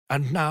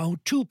And now,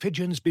 two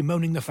pigeons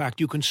bemoaning the fact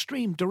you can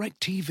stream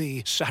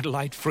DirecTV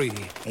satellite-free.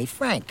 Hey,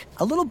 Frank,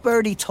 a little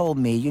birdie told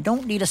me you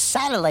don't need a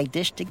satellite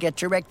dish to get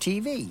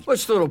DirecTV.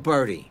 What's little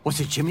birdie? Was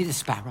it Jimmy the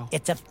Sparrow?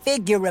 It's a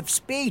figure of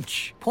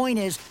speech. Point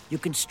is, you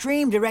can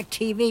stream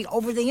DirecTV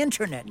over the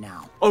internet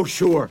now. Oh,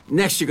 sure.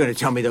 Next you're going to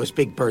tell me those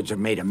big birds are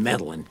made of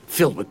metal and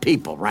filled with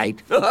people,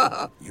 right?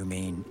 You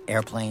mean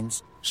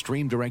airplanes?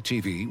 Stream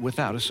DirecTV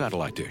without a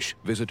satellite dish.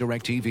 Visit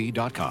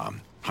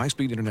DirecTV.com.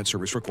 High-speed internet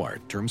service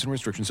required. Terms and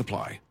restrictions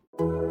apply.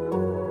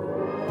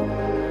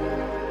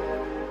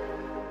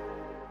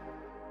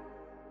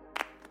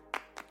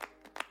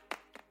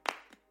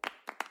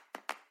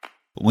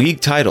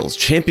 League titles,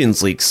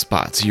 Champions League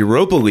spots,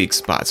 Europa League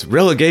spots,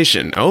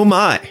 relegation, oh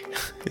my!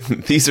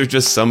 These are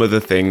just some of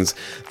the things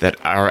that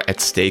are at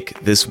stake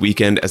this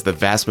weekend as the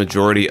vast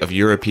majority of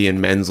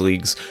European men's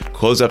leagues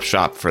close up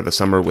shop for the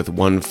summer with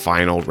one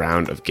final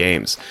round of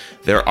games.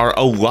 There are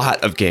a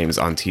lot of games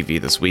on TV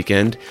this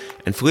weekend,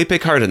 and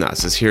Felipe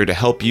Cardenas is here to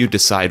help you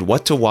decide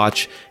what to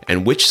watch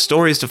and which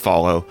stories to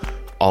follow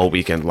all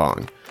weekend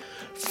long.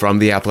 From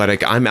The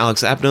Athletic, I'm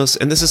Alex Abnos,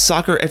 and this is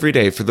Soccer Every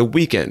Day for the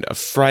weekend of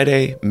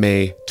Friday,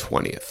 May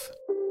 20th.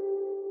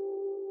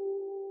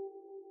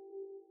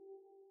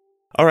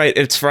 All right,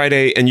 it's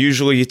Friday, and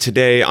usually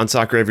today on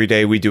Soccer Every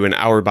Day, we do an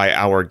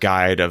hour-by-hour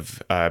guide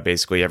of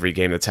basically every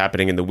game that's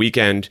happening in the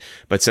weekend.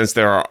 But since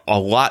there are a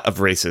lot of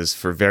races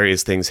for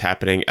various things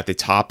happening at the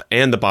top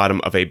and the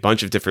bottom of a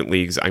bunch of different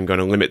leagues, I'm going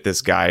to limit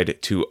this guide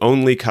to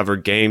only cover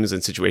games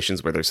and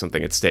situations where there's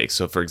something at stake.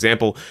 So, for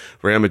example,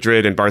 Real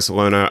Madrid and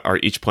Barcelona are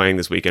each playing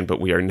this weekend, but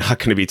we are not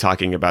going to be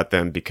talking about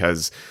them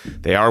because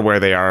they are where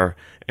they are,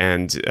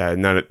 and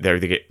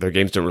their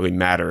games don't really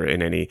matter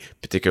in any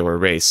particular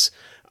race.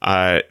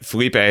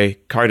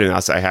 Felipe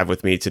Cardenas I have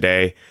with me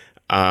today.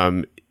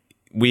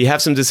 We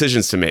have some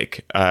decisions to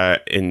make,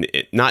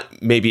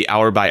 not maybe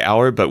hour by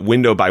hour, but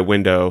window by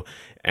window,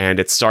 and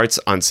it starts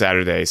on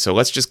Saturday. So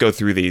let's just go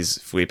through these,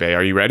 Felipe.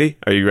 Are you ready?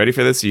 Are you ready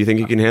for this? Do you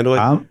think you can handle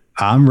it?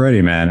 I'm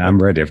ready, man.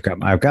 I'm ready.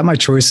 I've got my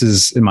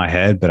choices in my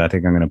head, but I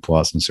think I'm going to pull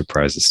out some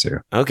surprises too.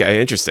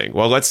 Okay, interesting.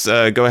 Well, let's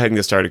go ahead and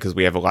get started because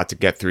we have a lot to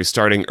get through.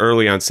 Starting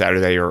early on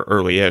Saturday, or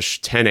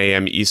early-ish, 10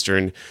 a.m.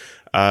 Eastern,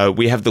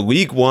 we have the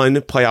League One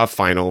playoff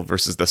final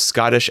versus the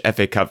Scottish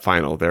FA Cup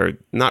final. There are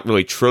not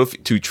really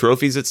two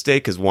trophies at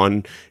stake because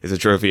one is a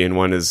trophy and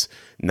one is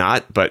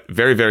not, but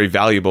very, very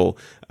valuable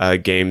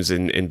games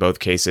in both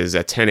cases.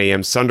 At 10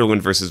 a.m.,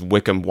 Sunderland versus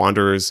Wycombe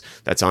Wanderers.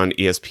 That's on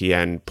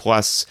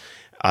ESPN+.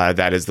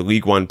 That is the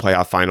League One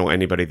playoff final.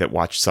 Anybody that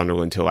watched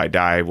Sunderland Till I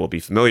Die will be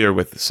familiar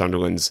with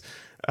Sunderland's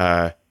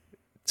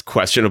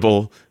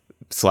questionable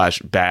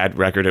 / bad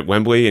record at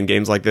Wembley in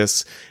games like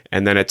this.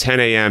 And then at 10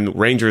 a.m.,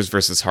 Rangers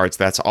versus Hearts.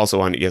 That's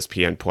also on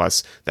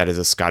ESPN+. That is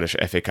a Scottish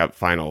FA Cup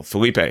final.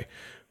 Felipe,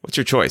 what's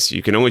your choice?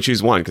 You can only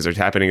choose one because they're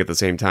happening at the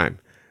same time.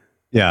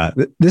 Yeah,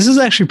 this is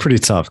actually pretty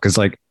tough because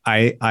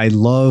I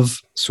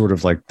love sort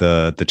of like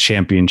the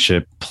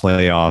championship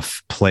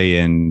playoff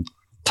play-in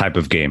type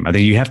of game. I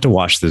think you have to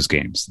watch those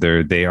games.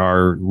 They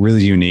are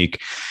really unique.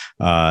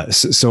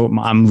 So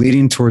I'm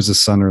leaning towards the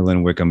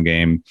Sunderland Wycombe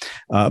game,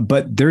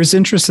 but there's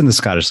interest in the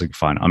Scottish League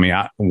final. I mean,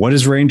 what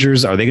is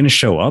Rangers? Are they going to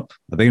show up?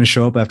 Are they going to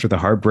show up after the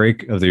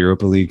heartbreak of the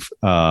Europa League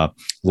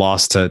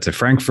loss to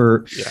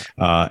Frankfurt?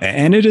 Yeah.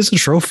 And it is a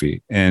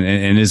trophy, and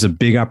it is a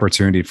big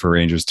opportunity for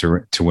Rangers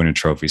to win a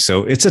trophy.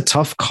 So it's a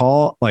tough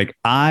call. Like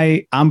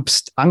I'm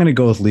going to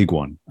go with League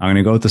One. I'm going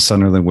to go with the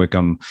Sunderland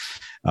Wycombe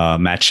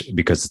match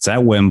because it's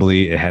at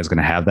Wembley. It has going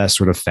to have that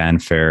sort of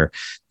fanfare.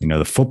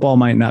 The football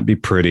might not be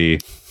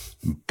pretty,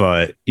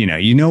 but you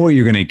know what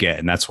you're going to get,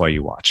 and that's why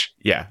you watch.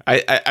 Yeah,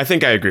 I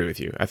think I agree with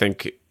you. I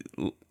think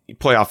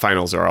playoff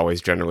finals are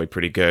always generally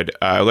pretty good.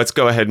 Let's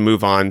go ahead and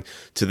move on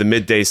to the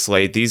midday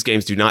slate. These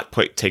games do not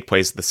take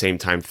place at the same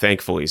time,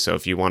 thankfully. So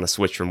if you want to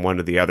switch from one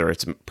to the other,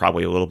 it's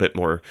probably a little bit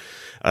more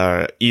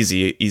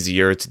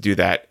easier to do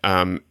that.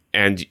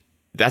 And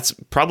that's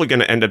probably going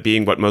to end up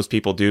being what most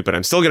people do, but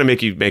I'm still going to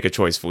make you make a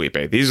choice,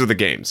 Felipe. These are the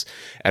games.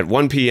 At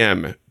 1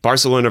 p.m.,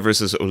 Barcelona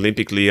versus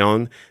Olympique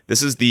Lyon.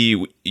 This is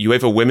the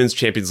UEFA Women's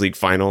Champions League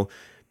final.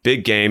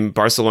 Big game.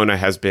 Barcelona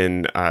has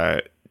been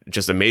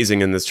just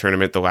amazing in this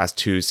tournament the last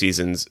two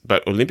seasons,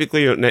 but Olympique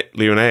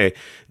Lyonnais,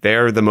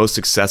 they're the most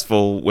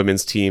successful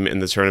women's team in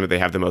the tournament. They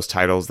have the most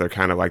titles. They're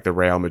kind of like the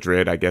Real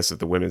Madrid, I guess, of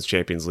the Women's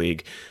Champions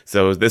League.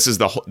 So this is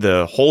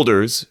the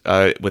holders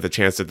with a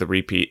chance at a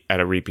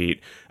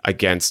repeat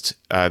against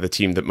the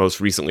team that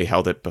most recently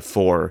held it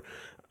before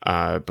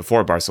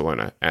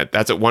Barcelona.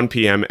 That's at 1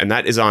 p.m. and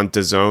that is on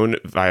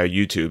DAZN via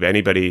YouTube.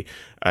 Anybody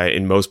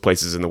in most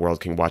places in the world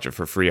can watch it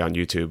for free on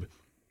YouTube.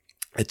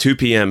 At 2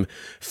 p.m.,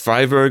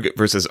 Freiburg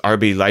versus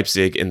RB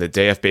Leipzig in the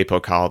DFB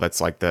Pokal.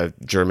 That's like the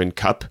German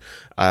Cup.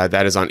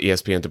 That is on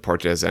ESPN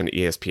Deportes and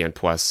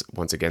ESPN+.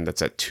 Once again,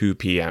 that's at 2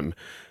 p.m.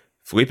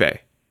 Felipe,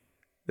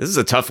 this is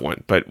a tough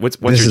one, but what's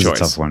your choice? This is a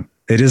tough one.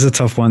 It is a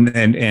tough one.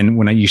 And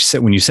when you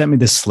sent me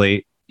this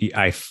slate,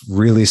 I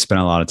really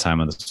spent a lot of time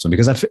on this one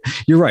because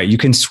you're right. You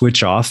can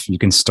switch off. You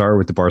can start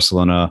with the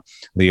Barcelona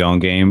Lyon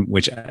game,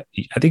 which I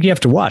think you have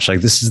to watch.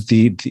 Like this is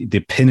the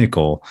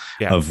pinnacle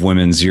of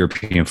women's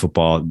European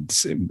football.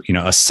 You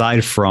know,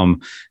 aside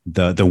from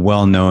the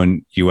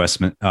well-known U.S.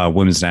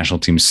 Women's national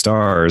team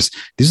stars,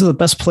 these are the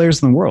best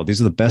players in the world.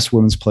 These are the best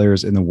women's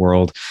players in the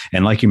world.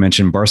 And like you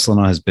mentioned,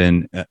 Barcelona has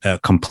been a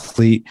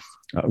complete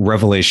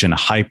revelation, a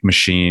hype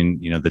machine,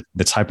 you know,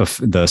 the type of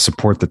the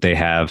support that they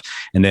have,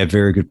 and they have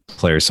very good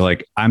players. So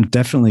like, I'm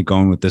definitely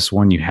going with this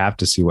one. You have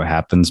to see what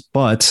happens,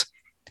 but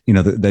you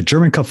know, the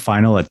German Cup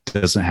final that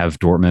doesn't have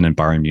Dortmund and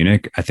Bayern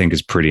Munich, I think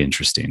is pretty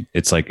interesting.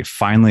 It's like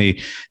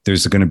finally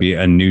there's going to be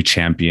a new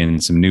champion,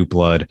 some new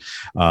blood.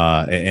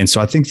 And so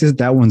I think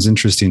that one's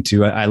interesting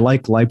too. I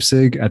like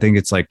Leipzig. I think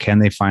it's like, can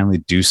they finally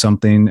do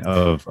something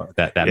of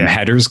that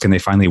matters? Can they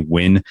finally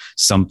win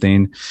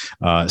something?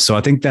 So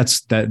I think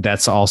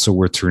that's also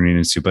worth tuning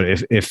into. But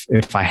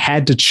if I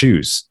had to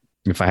choose,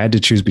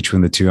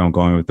 between the two, I'm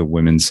going with the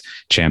Women's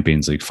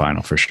Champions League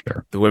final for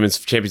sure. The Women's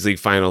Champions League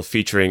final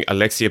featuring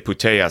Alexia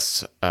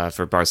Putellas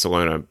for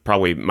Barcelona,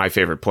 probably my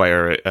favorite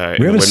player.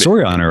 We have a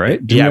story on her, right?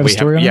 We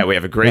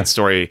have a great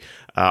story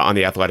on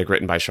The Athletic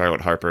written by Charlotte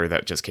Harper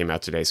that just came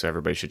out today, so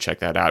everybody should check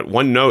that out.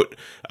 One note,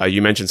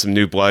 you mentioned some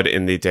new blood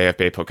in the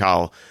DFB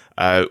Pokal.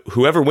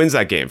 Whoever wins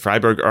that game,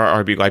 Freiburg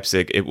or RB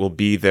Leipzig, it will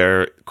be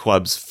their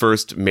club's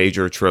first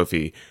major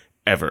trophy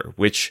ever,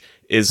 which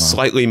is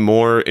slightly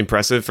more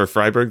impressive for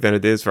Freiburg than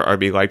it is for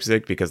RB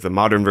Leipzig because the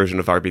modern version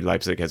of RB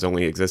Leipzig has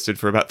only existed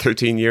for about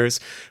 13 years.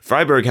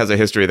 Freiburg has a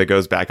history that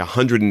goes back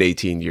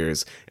 118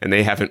 years, and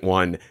they haven't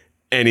won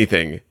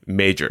anything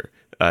major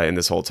in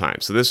this whole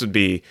time. So this would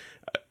be,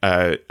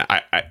 I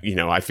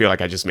feel like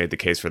I just made the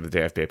case for the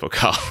DFB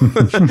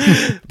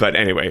Pokal. But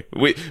anyway,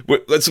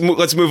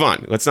 let's move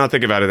on. Let's not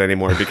think about it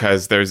anymore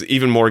because there's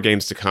even more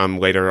games to come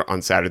later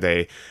on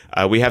Saturday.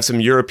 We have some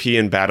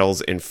European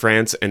battles in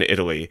France and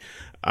Italy.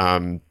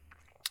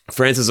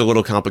 France is a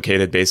little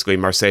complicated. Basically,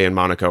 Marseille and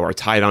Monaco are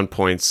tied on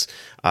points.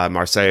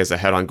 Marseille is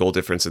ahead on goal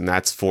difference, and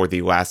that's for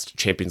the last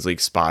Champions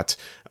League spot.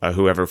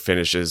 Whoever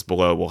finishes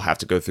below will have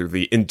to go through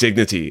the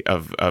indignity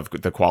of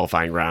the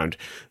qualifying round,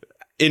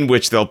 in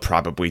which they'll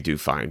probably do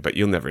fine, but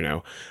you'll never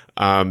know.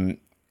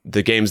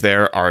 The games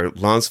there are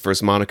Lens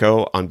versus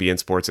Monaco on beIN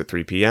Sports at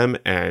 3 p.m.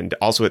 and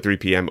also at 3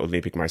 p.m.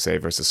 Olympique Marseille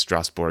versus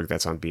Strasbourg.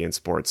 That's on beIN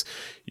Sports.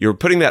 You're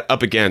putting that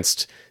up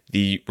against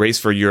the race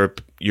for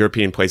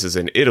European places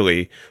in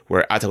Italy,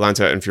 where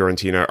Atalanta and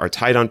Fiorentina are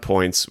tied on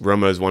points.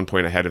 Roma is 1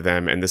 point ahead of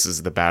them, and this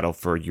is the battle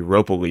for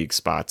Europa League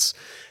spots.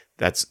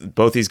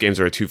 Both these games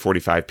are at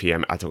 2:45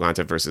 p.m.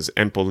 Atalanta versus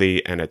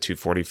Empoli, and at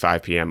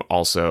 2:45 p.m.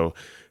 also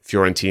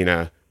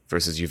Fiorentina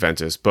versus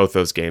Juventus. Both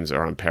those games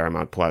are on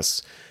Paramount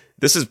Plus.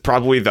 This is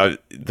probably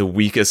the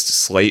weakest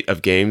slate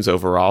of games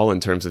overall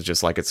in terms of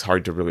just like it's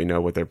hard to really know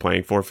what they're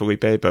playing for,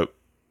 Felipe. But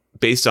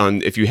based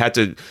on if you had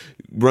to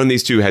run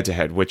these two head to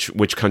head,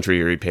 which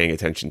country are you paying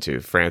attention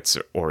to, France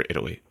or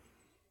Italy?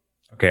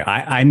 Okay,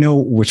 I know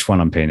which one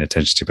I'm paying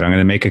attention to, but I'm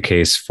going to make a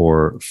case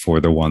for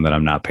the one that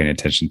I'm not paying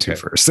attention to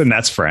first, and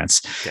that's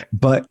France. Okay.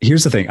 But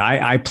here's the thing.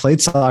 I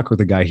played soccer with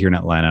a guy here in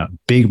Atlanta,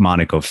 big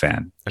Monaco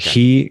fan. Okay.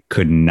 He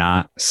could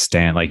not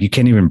stand, like, you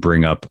can't even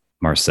bring up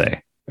Marseille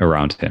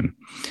around him.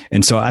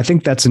 And so I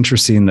think that's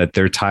interesting that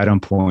they're tied on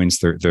points.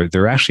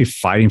 They're actually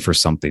fighting for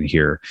something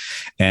here,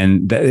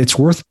 and it's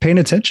worth paying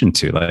attention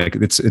to. Like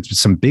it's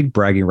some big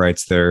bragging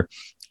rights there.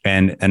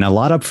 And a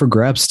lot up for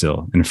grabs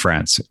still in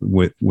France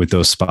with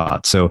those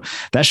spots. So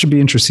that should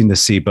be interesting to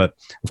see. But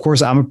of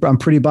course, I'm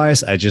pretty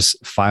biased. I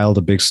just filed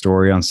a big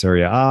story on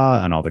Serie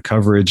A and all the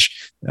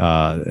coverage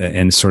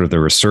and sort of the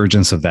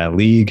resurgence of that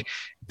league.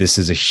 This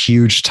is a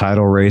huge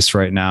title race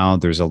right now.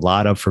 There's a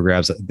lot up for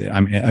grabs. I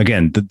mean,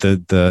 again,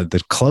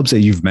 the clubs that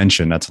you've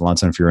mentioned,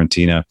 Atalanta and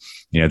Fiorentina,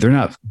 they're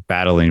not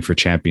battling for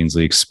Champions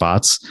League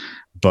spots,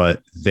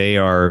 but they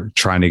are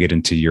trying to get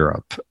into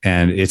Europe.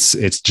 And it's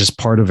just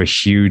part of a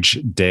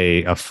huge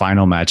day, a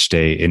final match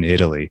day in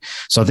Italy.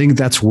 So I think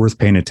that's worth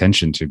paying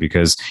attention to,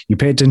 because you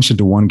pay attention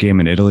to one game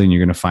in Italy and you're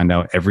going to find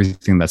out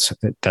everything that's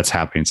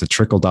happening. It's a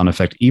trickle down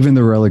effect. Even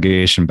the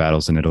relegation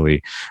battles in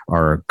Italy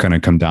are going to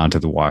come down to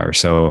the wire.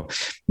 So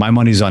my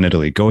money's on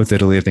Italy. Go with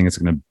Italy. I think it's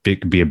going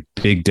to be a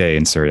big day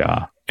in Serie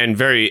A. And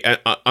very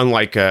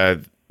unlike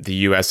the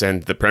US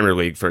and the Premier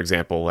League, for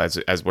example,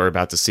 as we're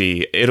about to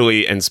see,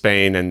 Italy and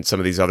Spain and some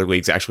of these other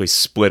leagues actually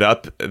split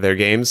up their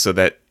games so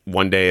that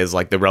one day is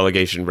like the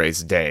relegation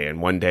race day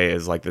and one day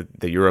is like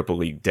the Europa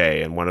League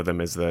day and one of them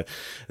is the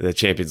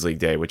Champions League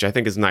day, which I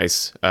think is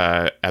nice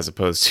as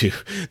opposed to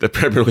the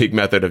Premier League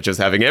method of just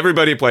having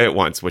everybody play at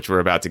once, which we're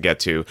about to get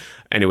to.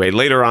 Anyway,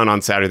 later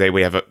on Saturday,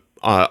 we have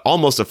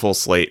almost a full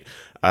slate.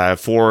 4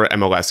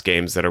 MLS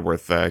games that are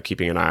worth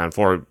keeping an eye on,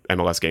 4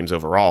 MLS games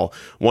overall,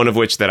 one of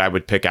which that I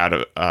would pick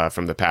out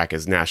from the pack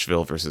is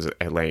Nashville versus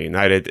Atlanta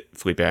United.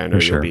 Felipe, I know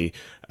you'll be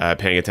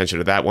paying attention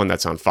to that one.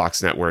 That's on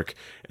Fox Network.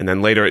 And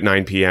then later at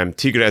 9 p.m.,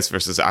 Tigres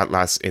versus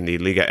Atlas in the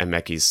Liga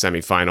MX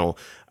semifinal.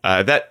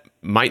 That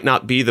might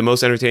not be the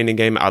most entertaining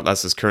game.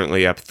 Outlast is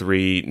currently up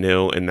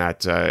 3-0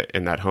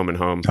 in that home and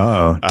home.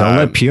 Oh, don't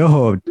let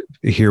Piojo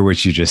hear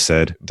what you just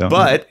said.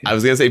 But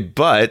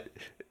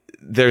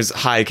there's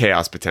high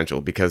chaos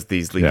potential because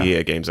these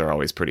Liga games are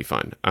always pretty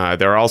fun.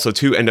 There are also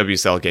 2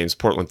 NWSL games,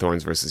 Portland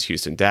Thorns versus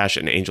Houston Dash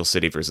and Angel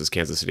City versus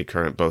Kansas City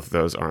Current. Both of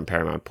those are on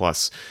Paramount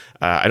Plus.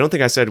 I don't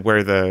think I said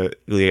where the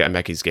Liga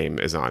MX game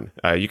is on.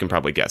 You can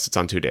probably guess. It's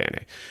on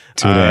TUDN.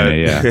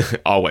 Yeah.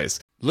 Always.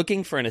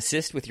 Looking for an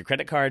assist with your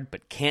credit card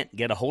but can't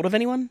get a hold of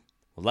anyone?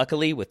 Well,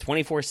 luckily, with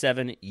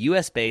 24/7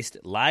 US-based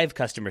live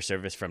customer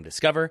service from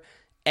Discover,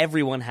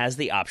 everyone has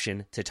the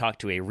option to talk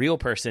to a real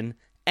person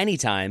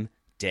anytime,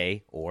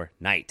 day or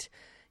night.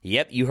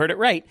 Yep, you heard it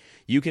right.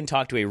 You can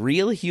talk to a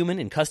real human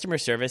in customer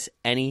service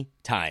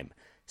anytime.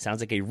 Sounds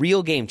like a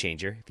real game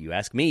changer, if you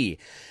ask me.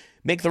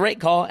 Make the right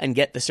call and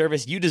get the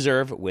service you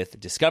deserve with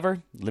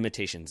Discover.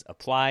 Limitations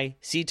apply.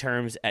 See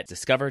terms at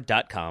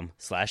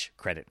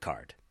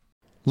discover.com/creditcard.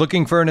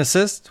 Looking for an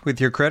assist with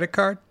your credit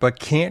card but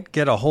can't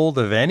get a hold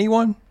of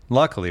anyone?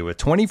 Luckily, with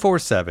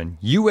 24/7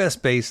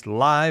 US-based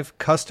live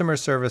customer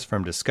service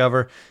from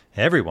Discover,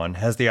 everyone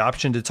has the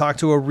option to talk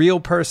to a real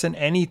person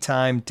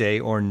anytime, day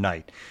or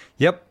night.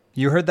 Yep,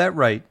 you heard that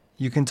right.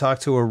 You can talk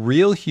to a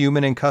real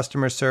human in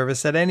customer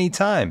service at any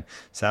time.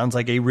 Sounds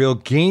like a real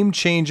game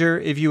changer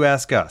if you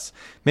ask us.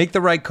 Make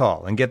the right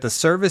call and get the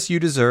service you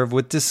deserve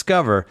with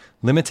Discover.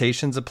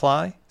 Limitations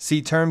apply.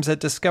 See terms at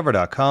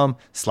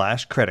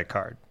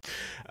discover.com/creditcard.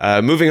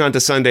 Moving on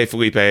to Sunday,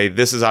 Felipe,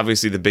 this is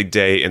obviously the big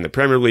day in the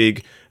Premier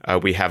League.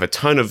 We have a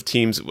ton of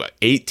teams,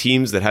 8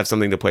 teams that have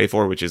something to play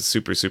for, which is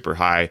super, super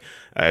high.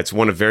 It's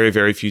one of very,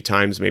 very few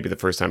times, maybe the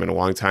first time in a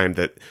long time,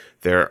 that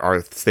there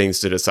are things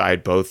to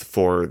decide both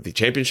for the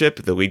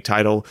championship, the league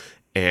title,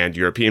 and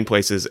European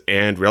places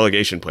and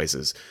relegation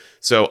places.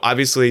 So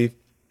obviously,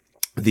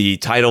 the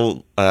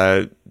title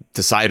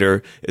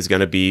decider is going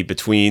to be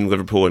between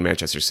Liverpool and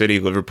Manchester City.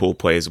 Liverpool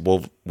plays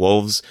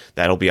Wolves.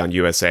 That'll be on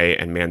USA.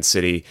 And Man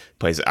City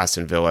plays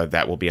Aston Villa.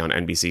 That will be on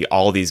NBC.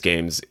 All these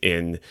games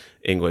in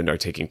England are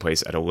taking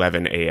place at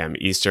 11 a.m.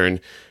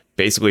 Eastern.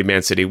 Basically,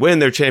 Man City win,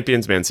 they're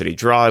champions. Man City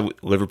draw,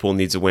 Liverpool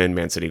needs a win.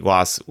 Man City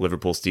loss,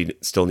 Liverpool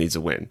still needs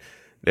a win.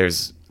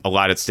 There's a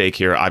lot at stake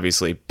here,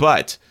 obviously.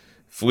 But,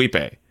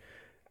 Felipe,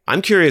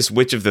 I'm curious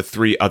which of the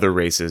 3 other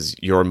races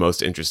you're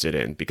most interested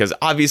in, because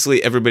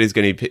obviously everybody's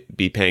going to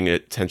be paying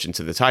attention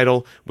to the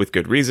title with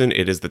good reason.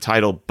 It is the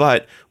title,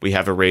 but we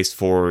have a race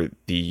for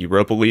the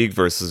Europa League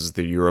versus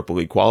the Europa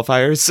League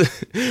qualifiers.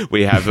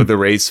 We have the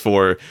race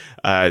for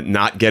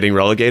not getting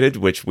relegated,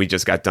 which we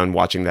just got done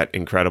watching that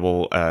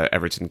incredible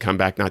Everton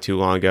comeback not too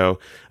long ago.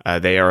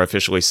 They are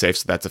officially safe,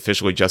 so that's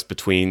officially just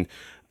between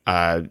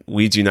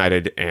Leeds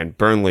United and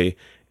Burnley.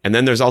 And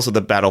then there's also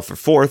the battle for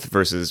 4th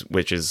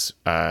which is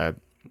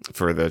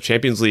for the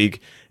Champions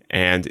League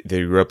and the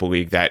Europa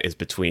League. That is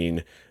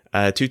between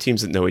 2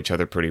 teams that know each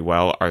other pretty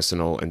well,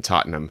 Arsenal and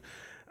Tottenham.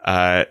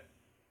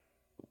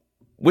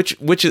 Which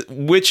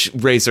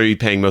race are you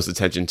paying most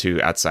attention to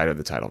outside of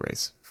the title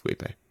race,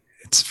 Felipe?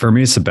 For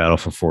me, it's a battle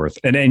for 4th.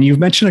 And you've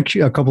mentioned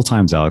a couple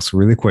times, Alex,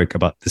 really quick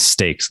about the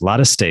stakes. A lot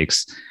of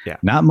stakes. Yeah.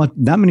 Not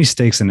many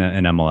stakes in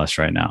MLS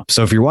right now.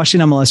 So if you're watching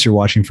MLS, you're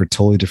watching for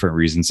totally different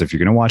reasons. If you're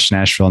going to watch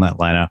Nashville and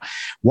Atlanta,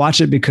 watch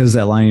it because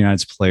the Atlanta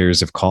United's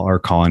players are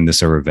calling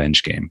this a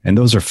revenge game. And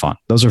those are fun.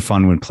 Those are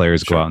fun when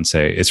players go out and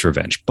say it's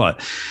revenge. But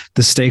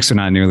the stakes are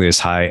not nearly as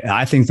high.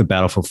 I think the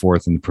battle for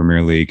 4th in the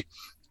Premier League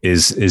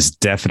is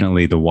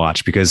definitely the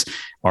watch, because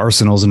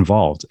Arsenal's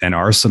involved. And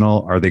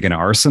Arsenal, are they going to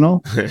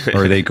Arsenal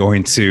or are they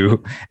going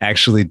to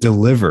actually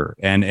deliver?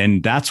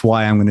 And that's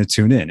why I'm going to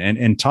tune in.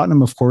 And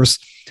Tottenham, of course,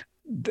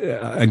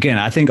 again,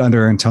 I think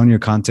under Antonio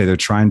Conte, they're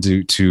trying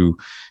to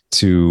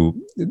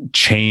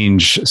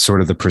change sort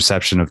of the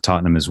perception of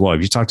Tottenham as well.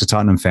 If you talk to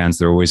Tottenham fans,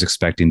 they're always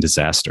expecting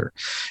disaster.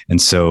 And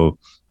so,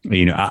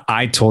 you know,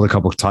 I told a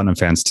couple of Tottenham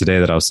fans today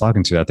that I was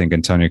talking to, I think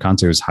Antonio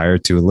Conte was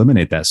hired to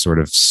eliminate that sort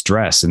of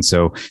stress. And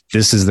so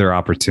this is their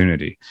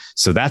opportunity.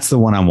 So that's the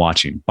one I'm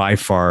watching. By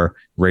far,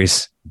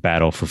 race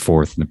battle for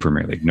 4th in the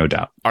Premier League, no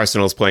doubt.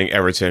 Arsenal's playing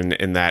Everton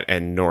in that,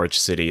 and Norwich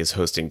City is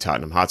hosting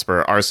Tottenham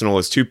Hotspur. Arsenal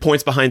is 2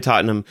 points behind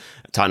Tottenham.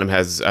 Tottenham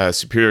has a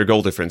superior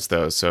goal difference,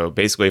 though. So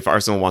basically, if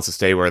Arsenal wants to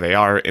stay where they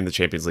are in the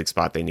Champions League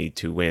spot, they need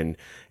to win,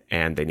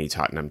 and they need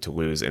Tottenham to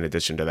lose in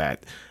addition to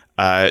that.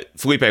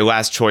 Felipe,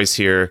 last choice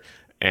here.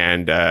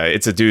 And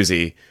it's a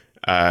doozy,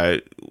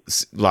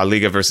 La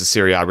Liga versus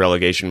Serie A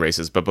relegation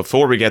races. But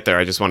before we get there,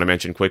 I just want to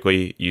mention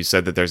quickly, you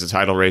said that there's a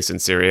title race in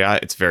Serie A.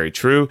 It's very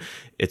true.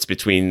 It's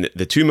between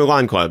the 2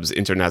 Milan clubs,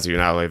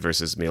 Internazionale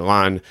versus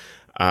Milan.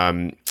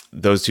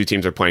 Those 2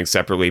 teams are playing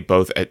separately,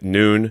 both at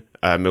noon.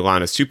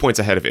 Milan is 2 points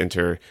ahead of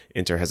Inter.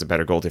 Inter has a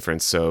better goal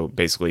difference. So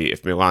basically,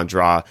 if Milan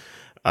draw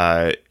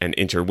and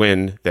Inter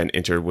win, then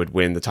Inter would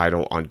win the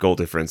title on goal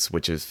difference,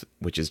 which is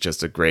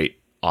just a great,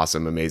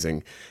 awesome,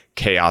 amazing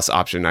chaos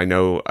option. I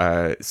know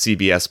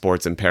CBS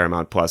Sports and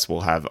Paramount Plus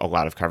will have a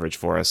lot of coverage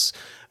for us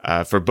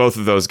for both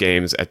of those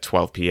games at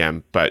 12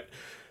 p.m. But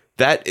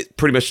that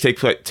pretty much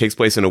takes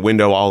place in a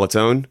window all its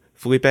own,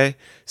 Felipe.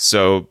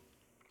 So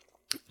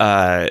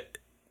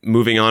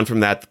moving on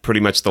from that, pretty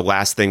much the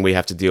last thing we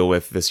have to deal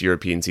with this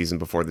European season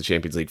before the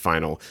Champions League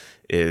final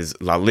is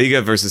La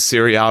Liga versus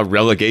Serie A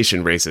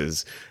relegation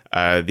races.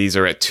 These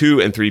are at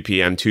 2 and 3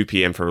 p.m., 2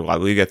 p.m. for La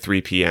Liga,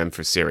 3 p.m.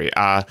 for Serie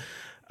A.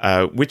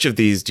 Which of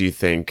these do you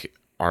think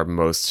are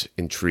most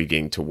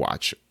intriguing to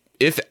watch?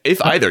 If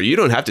either, you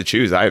don't have to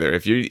choose either.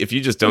 If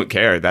you just don't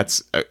care,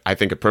 that's I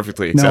think a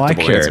perfectly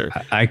acceptable answer.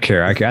 I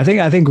care. I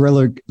think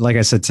like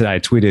I said today, I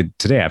tweeted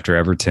today after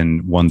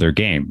Everton won their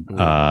game.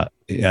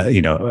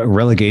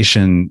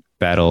 Relegation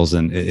battles,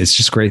 and it's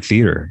just great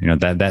theater.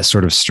 That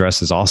sort of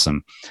stress is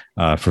awesome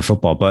for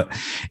football. But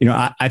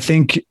I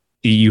think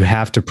you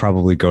have to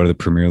probably go to the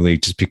Premier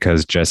League just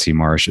because Jesse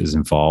Marsch is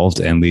involved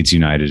and Leeds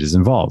United is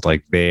involved.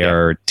 Like they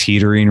are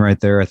teetering right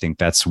there. I think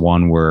that's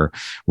one where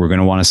we're going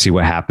to want to see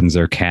what happens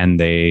there. Can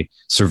they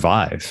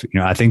survive?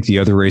 I think the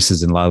other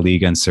races in La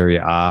Liga and Serie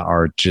A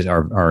are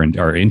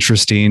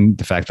interesting.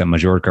 The fact that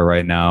Mallorca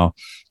right now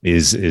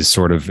is in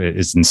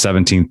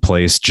 17th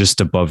place,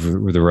 just above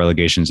the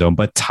relegation zone,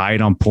 but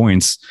tied on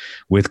points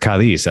with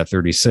Cadiz at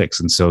 36.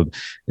 And so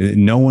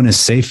no one is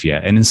safe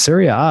yet. And in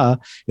Serie A,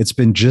 it's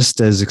been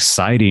just as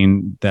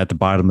exciting at the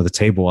bottom of the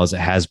table as it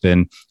has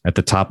been at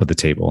the top of the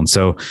table. And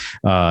so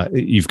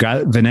you've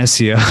got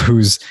Venezia,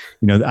 who's,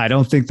 I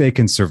don't think they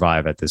can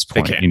survive at this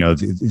point.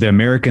 The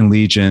American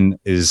Legion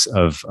is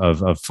of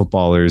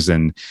footballers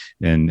and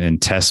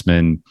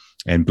Tessman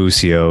and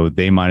Busio,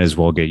 they might as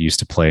well get used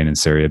to playing in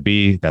Serie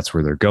B. That's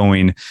where they're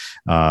going.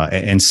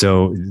 And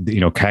so,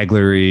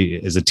 Cagliari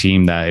is a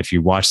team that if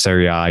you watch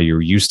Serie A,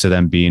 you're used to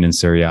them being in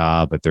Serie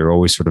A, but they're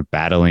always sort of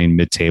battling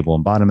mid-table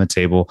and bottom of the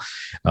table.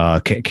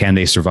 Can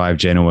they survive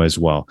Genoa as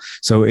well?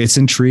 So it's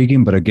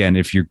intriguing. But again,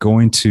 if you're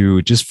going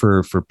to just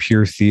for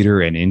pure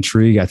theater and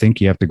intrigue, I think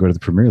you have to go to the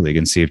Premier League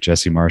and see if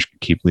Jesse Marsch can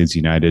keep Leeds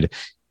United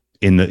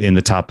in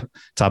the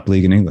top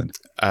league in England.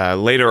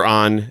 Later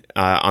on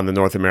the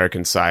North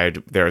American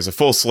side, there is a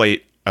full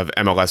slate of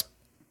MLS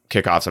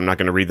kickoffs. I'm not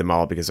going to read them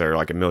all because there are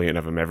like a million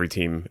of them. Every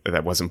team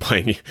that wasn't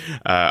playing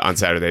on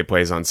Saturday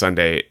plays on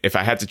Sunday. If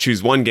I had to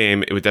choose one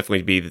game, it would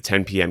definitely be the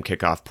 10 p.m.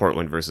 kickoff,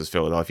 Portland versus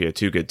Philadelphia.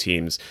 Two good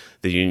teams.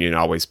 The Union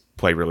always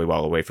play really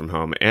well away from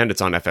home, and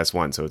it's on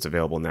FS1, so it's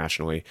available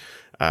nationally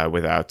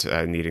without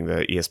needing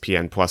the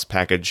ESPN Plus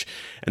package.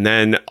 And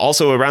then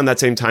also around that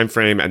same time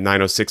frame at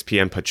 9:06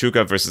 p.m.,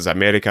 Pachuca versus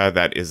America.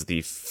 That is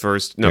the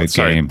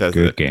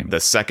the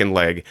second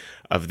leg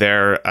of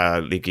their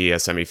Liguilla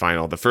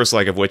semifinal, the first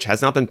leg of which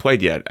has not been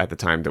played yet at the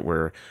time that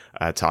we're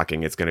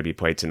talking. It's going to be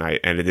played tonight,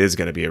 and it is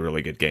going to be a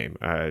really good game.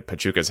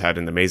 Pachuca's had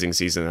an amazing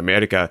season.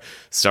 America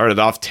started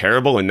off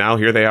terrible, and now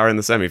here they are in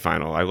the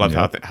semifinal. I love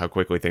how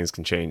quickly things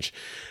can change.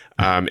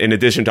 In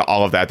addition to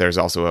all of that, there's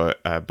also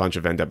a bunch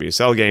of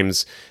NWSL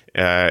games.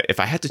 If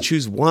I had to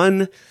choose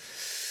one,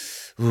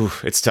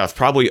 it's tough.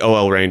 Probably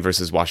OL Reign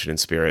versus Washington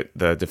Spirit,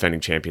 the defending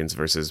champions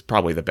versus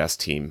probably the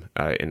best team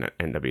in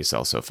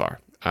NWSL so far.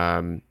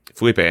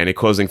 Felipe, any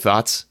closing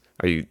thoughts?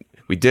 We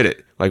did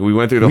it. Like we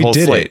went through the whole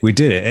slate. We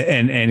did it.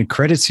 And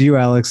credit to you,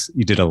 Alex.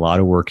 You did a lot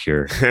of work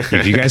here.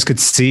 If you guys could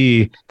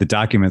see the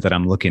document that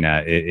I'm looking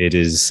at,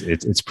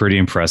 it's pretty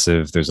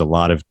impressive. There's a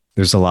lot of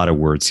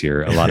words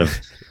here, a lot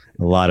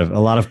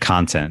of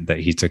content that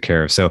he took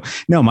care of. So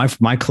no,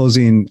 my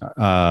closing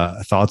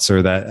thoughts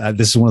are that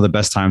this is one of the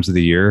best times of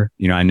the year.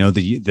 I know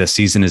the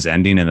season is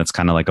ending and it's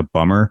kind of like a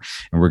bummer,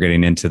 and we're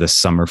getting into the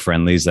summer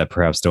friendlies that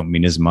perhaps don't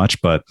mean as much,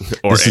 but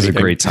this is a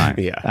great time.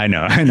 Yeah, I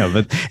know.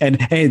 But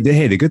hey,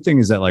 the good thing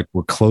is that like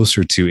we're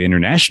closer to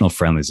international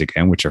friendlies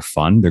again, which are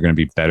fun. They're going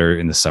to be better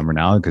in the summer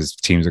now because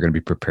teams are going to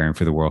be preparing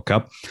for the World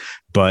Cup.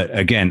 But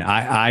again,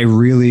 I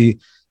really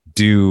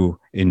do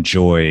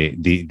enjoy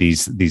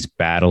these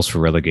battles for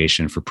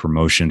relegation, for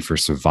promotion, for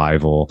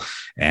survival,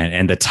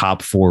 and the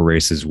top four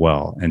race as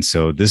well. And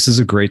so this is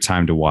a great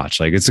time to watch.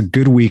 Like it's a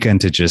good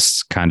weekend to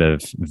just kind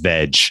of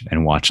veg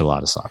and watch a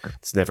lot of soccer.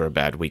 It's never a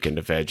bad weekend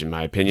to veg, in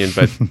my opinion.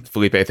 But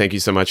Felipe, thank you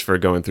so much for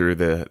going through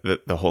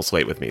the whole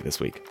slate with me this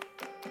week.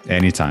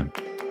 Anytime.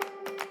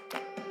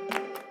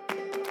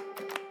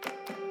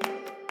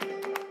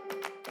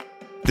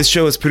 This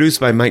show is produced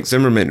by Mike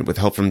Zimmerman with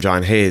help from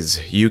John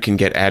Hayes. You can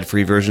get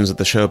ad-free versions of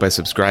the show by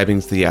subscribing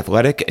to The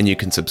Athletic, and you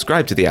can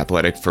subscribe to The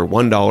Athletic for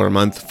 $1 a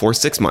month for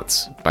 6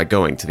 months by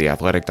going to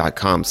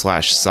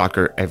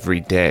theathletic.com/soccer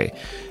every day.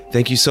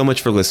 Thank you so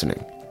much for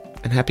listening,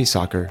 and happy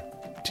soccer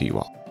to you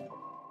all.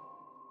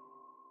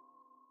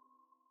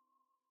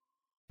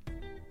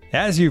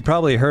 As you've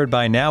probably heard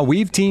by now,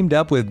 we've teamed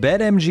up with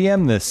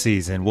BetMGM this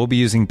season. We'll be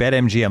using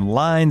BetMGM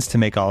lines to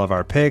make all of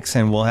our picks,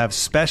 and we'll have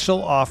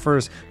special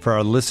offers for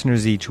our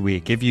listeners each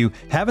week. If you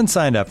haven't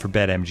signed up for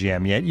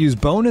BetMGM yet, use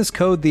bonus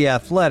code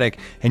THEATHLETIC,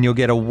 and you'll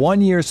get a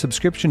 1-year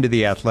subscription to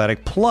The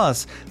Athletic,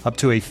 plus up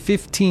to a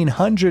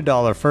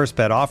 $1,500 first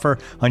bet offer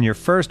on your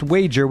first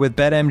wager with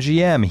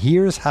BetMGM.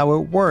 Here's how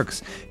it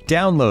works.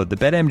 Download the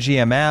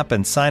BetMGM app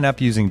and sign up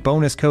using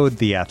bonus code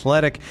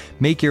THEATHLETIC.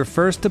 Make your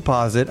first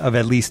deposit of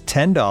at least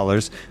 $10.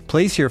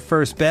 Place your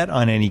first bet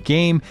on any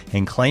game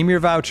and claim your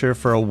voucher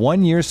for a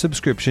 1-year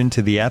subscription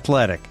to The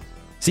Athletic.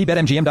 See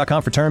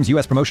BetMGM.com for terms.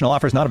 U.S. promotional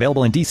offers not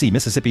available in D.C.,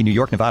 Mississippi, New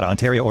York, Nevada,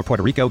 Ontario, or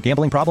Puerto Rico.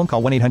 Gambling problem?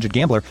 Call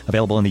 1-800-GAMBLER.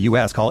 Available in the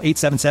U.S. Call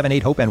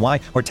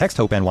 877-8-HOPE-NY or text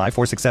HOPE-NY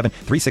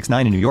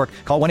 467-369 in New York.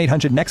 Call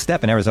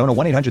 1-800-NEXT-STEP in Arizona.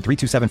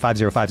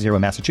 1-800-327-5050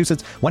 in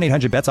Massachusetts.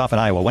 1-800-BETS-OFF in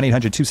Iowa.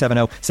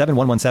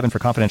 1-800-270-7117 for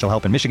confidential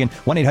help in Michigan.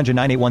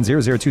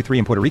 1-800-981-0023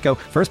 in Puerto Rico.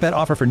 First bet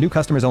offer for new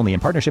customers only in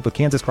partnership with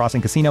Kansas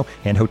Crossing Casino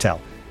and Hotel.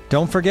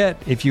 Don't forget,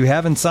 if you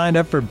haven't signed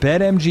up for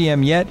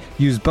BetMGM yet,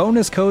 use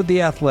bonus code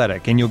The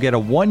Athletic, and you'll get a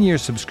 1-year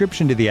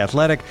subscription to The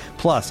Athletic,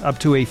 plus up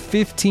to a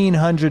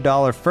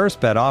 $1,500 first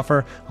bet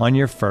offer on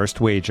your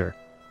first wager.